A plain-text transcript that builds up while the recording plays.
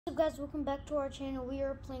up guys, welcome back to our channel. We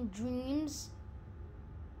are playing Dreams.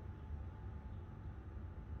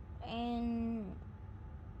 And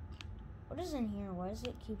what is in here? Why does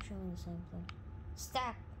it keep showing the same thing?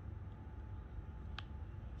 Stack.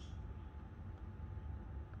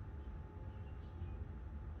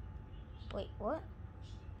 Wait, what?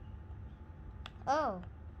 Oh.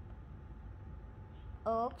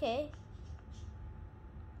 Oh, okay.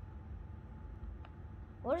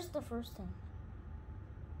 What is the first thing?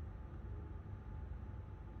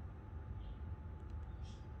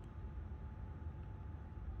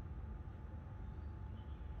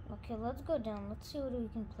 Okay, let's go down. Let's see what we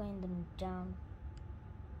can play in them down.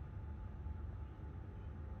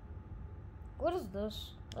 What is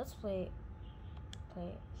this? Let's play it. Play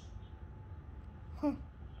it. Huh.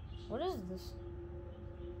 What is this?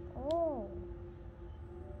 Oh.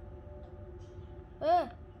 Ah.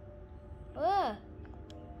 Ah.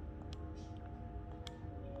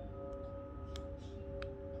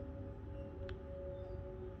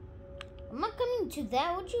 I'm not coming to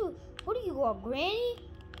that. What are you, a granny?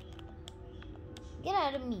 Get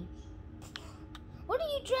out of me. What are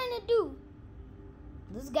you trying to do?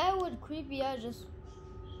 This guy would creep you out just...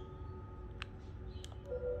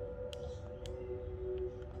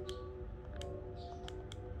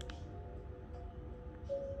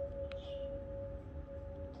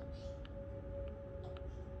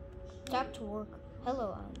 Back to work.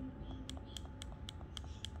 Hello,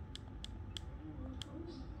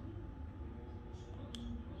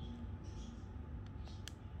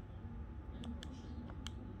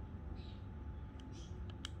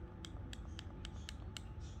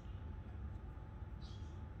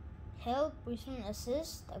 Help, recent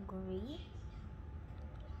assist, agree.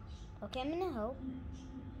 Okay, I'm gonna help.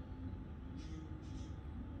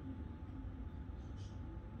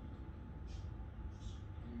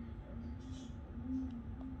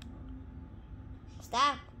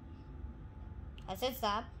 Stop. I said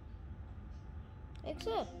stop.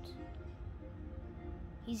 Accept.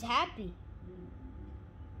 He's happy.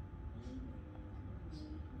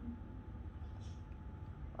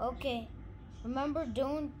 Okay. Remember,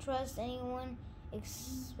 don't trust anyone,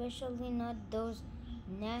 especially not those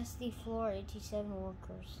nasty Floor 87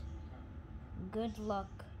 workers. Good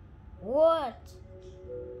luck. What?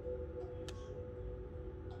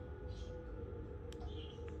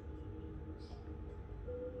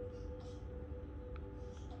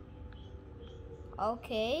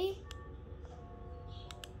 Okay.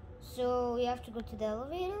 So we have to go to the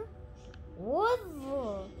elevator? What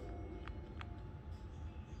the?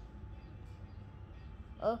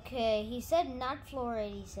 Okay, he said not floor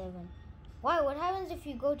 87. Why? What happens if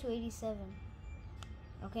you go to 87?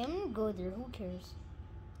 Okay, I'm gonna go there. Who cares?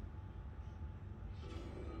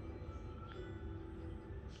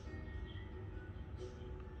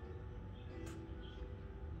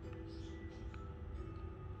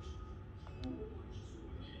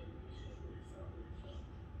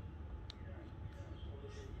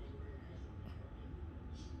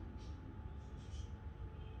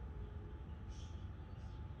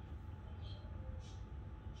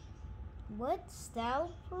 What?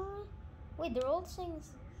 Style for? Wait, they're all saying.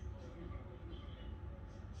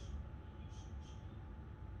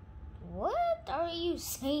 What are you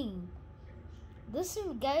saying? This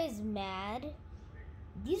guy is mad.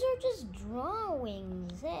 These are just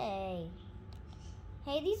drawings. Hey.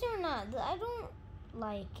 Hey, these are not. I don't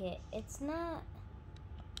like it. It's not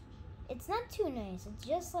too nice. It's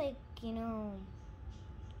just like, you know,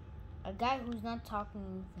 a guy who's not talking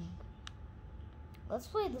anything. Let's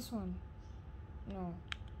play this one.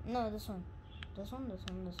 No, this one. This one.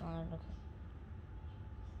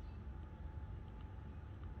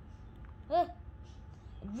 Okay.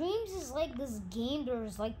 Dreams is like this game.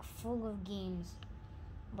 There's like full of games,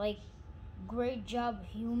 like Great Job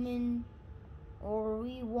Human, or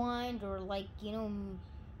Rewind, or like, you know,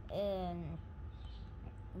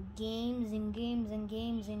 games and games and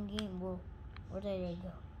games and games. Well, where did I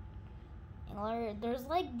go? And there's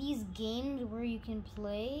like these games where you can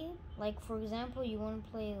play. Like, for example, you want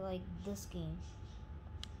to play like this game.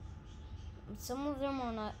 Some of them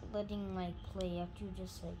are not letting like play. You have to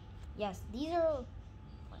just like, yes, these are.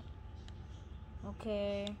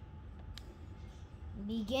 Okay.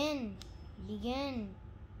 Begin.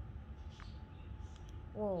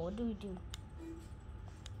 Whoa, what do we do?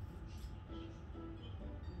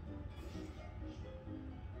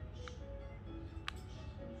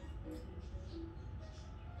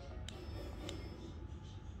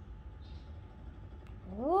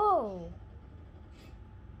 Whoa.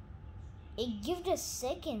 It gives us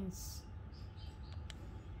seconds.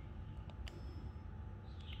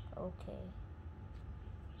 Okay.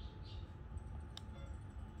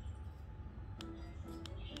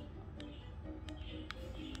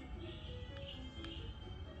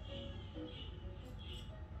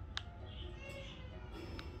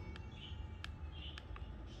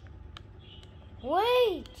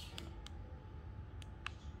 Wait!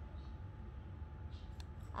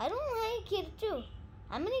 I don't like it too.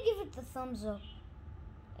 I'm gonna give it the thumbs up.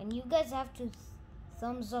 And you guys have to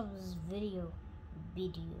thumbs up this video.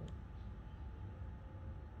 Let's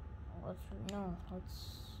get out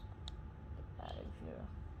of here.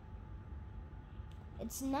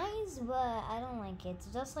 It's nice, but I don't like it. It's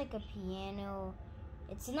just like a piano.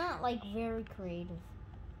 It's not like very creative.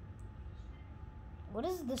 What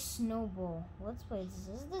is the snowball? Let's play this.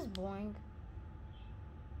 Is this boring?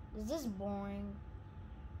 Is this boring?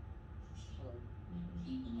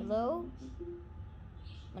 Hello?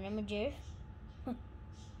 My name is Jeff.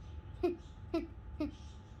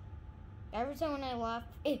 Every time when I laugh,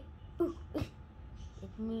 it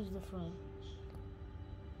moves the phone.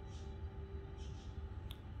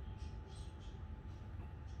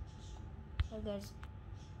 Hey guys,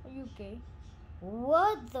 are you okay?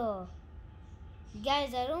 What the?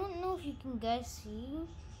 Guys, I don't know if you can guys see.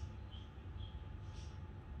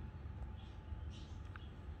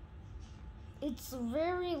 It's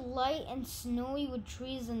very light and snowy with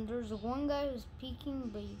trees, and there's one guy who's peeking,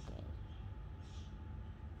 but you guys.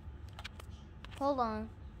 Hold on.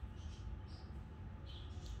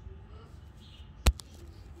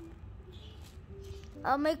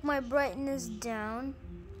 I'll make my brightness down.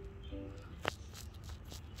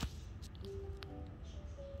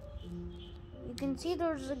 You can see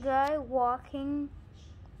there's a guy walking.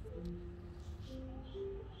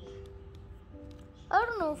 I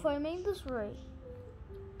don't know if I made this right.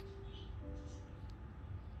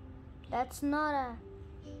 That's not a...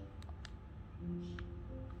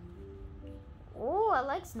 Oh, I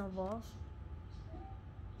like snowballs.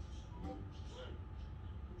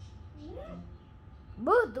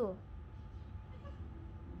 Budo.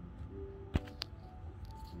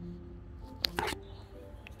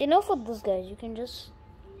 Enough of this, guys. You can just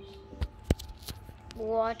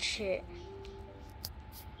watch it.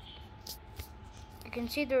 You can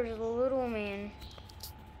see there's a little man.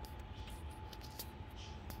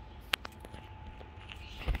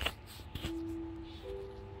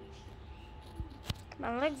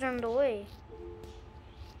 My legs are in the way.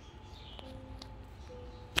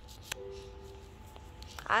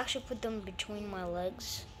 I actually put them between my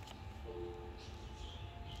legs.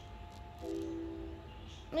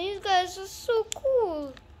 These guys are so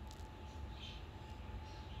cool.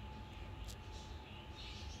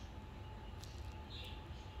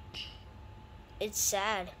 It's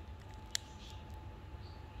sad.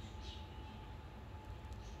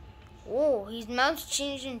 Whoa, his mouth's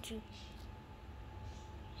changed into...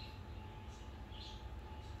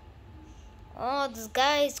 Oh, this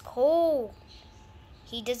guy is cold.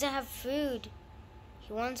 He doesn't have food.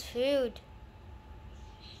 He wants food.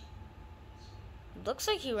 Looks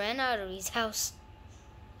like he ran out of his house.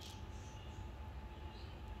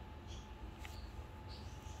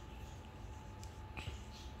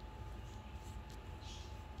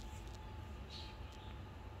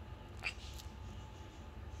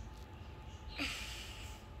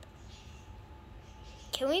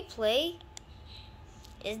 Can we play?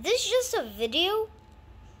 Is this just a video?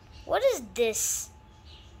 What is this?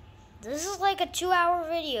 This is like a 2-hour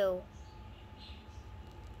video.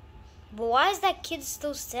 But why is that kid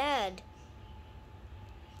still sad?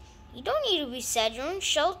 You don't need to be sad. You're in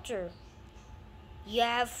shelter. You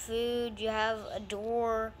have food. You have a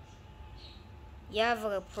door. You have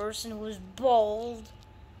a person who's bald.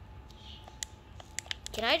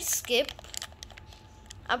 Can I just skip?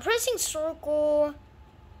 I'm pressing circle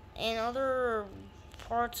and other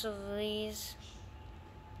parts of these.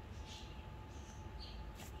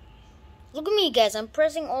 Look at me, guys. I'm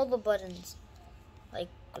pressing all the buttons. Like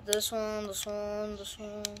this one, this one, this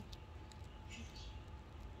one.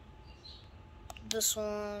 This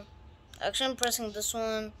one. Actually, I'm pressing this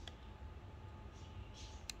one.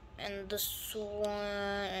 And this one,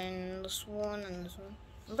 and this one, and this one.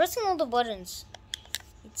 I'm pressing all the buttons.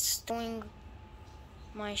 It's doing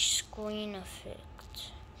my screen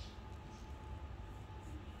effect.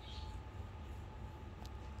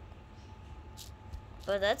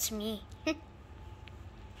 But that's me.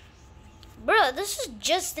 Bruh, this is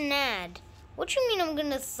just an ad. What you mean I'm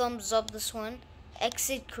gonna thumbs up this one?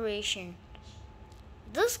 Exit creation.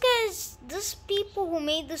 This people who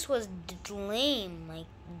made this was lame, like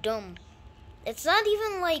dumb. It's not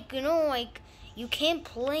even like, like you can't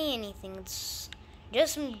play anything. It's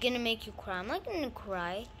just gonna make you cry. I'm not gonna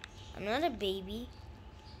cry. I'm not a baby.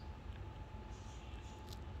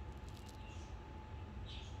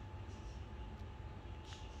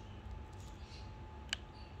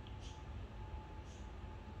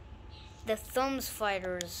 The Thumbs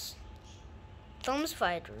Fighters. Thumbs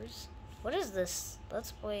Fighters. What is this?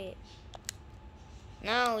 Let's play it.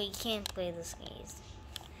 No, we can't play this game.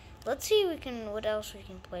 Let's see what else we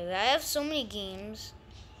can play. I have so many games.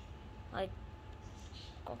 Like,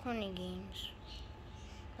 how many games?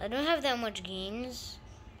 I don't have that much games.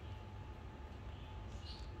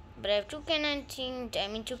 But I have 2K19,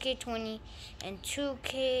 2K20, and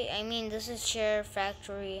 2K, this is Sheriff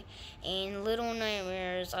Factory and Little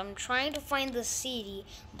Nightmares. I'm trying to find the CD,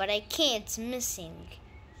 but I can't, it's missing.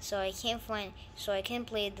 So I can't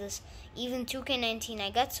play this. Even 2K19,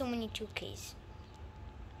 I got so many 2Ks.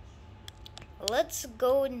 Let's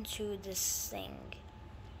go into this thing.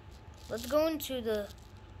 Let's go into the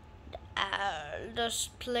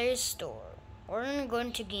Play Store. We're gonna go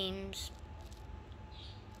into games.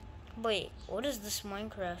 Wait, what is this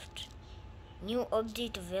Minecraft? New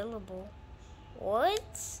update available.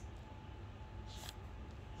 What?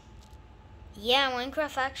 Yeah,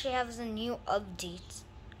 Minecraft actually has a new update.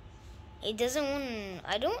 It doesn't want.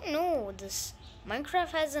 I don't know this.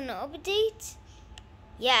 Minecraft has an update?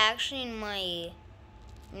 Yeah, actually in my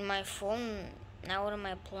phone. Now what am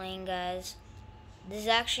I playing, guys? This is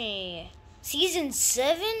actually season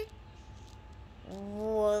 7?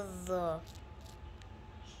 What the?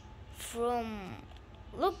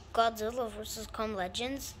 Look, Godzilla vs. Kong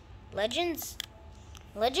Legends.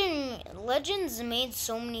 Legends made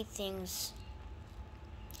so many things.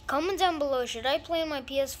 Comment down below, should I play on my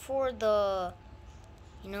PS4 the,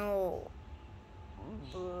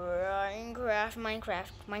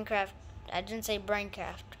 Minecraft. I didn't say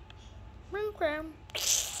Minecraft.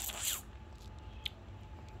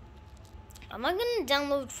 I'm not gonna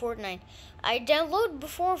download Fortnite. I downloaded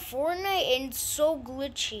before Fortnite and it's so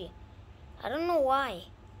glitchy. I don't know why.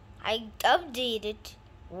 I updated.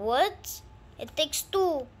 What? It Takes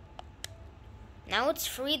Two. Now it's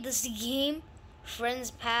free, this game. Friends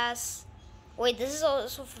Pass. Wait, this is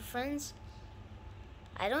also for friends?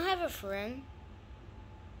 I don't have a friend.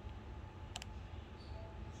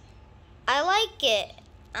 I like it.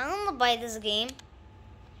 I don't want to buy this game.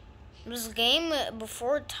 This game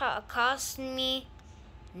before cost me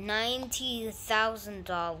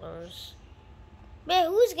 $90,000. Man,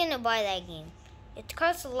 who's gonna buy that game? It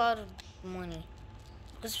costs a lot of money.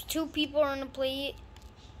 Because 2 people are gonna play it.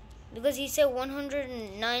 Because he said 100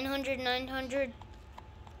 and 900.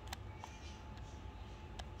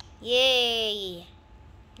 Yay!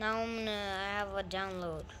 Now I'm gonna have a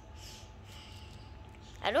download.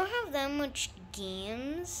 I don't have that much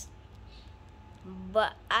games,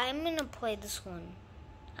 but I'm gonna play this one.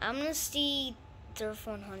 I'm gonna see Turf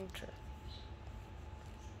 100.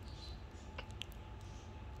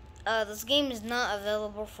 This game is not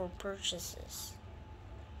available for purchases.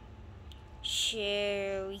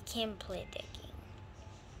 Sure, we can play that game.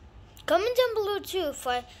 Comment down below too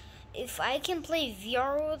if I can play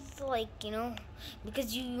VR with,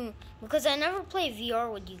 because I never play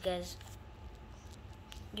VR with you guys.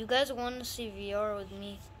 You guys want to see VR with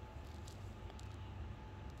me?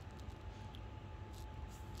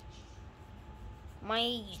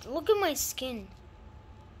 Look at my skin.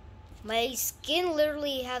 My skin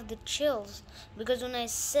literally have the chills because when I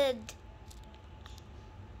said,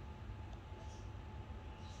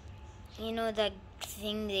 that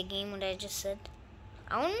thing, the game what I just said.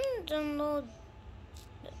 I want to download.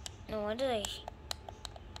 No, what did I?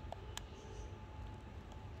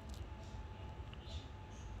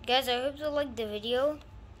 Guys, I hope you liked the video.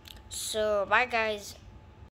 So, bye guys.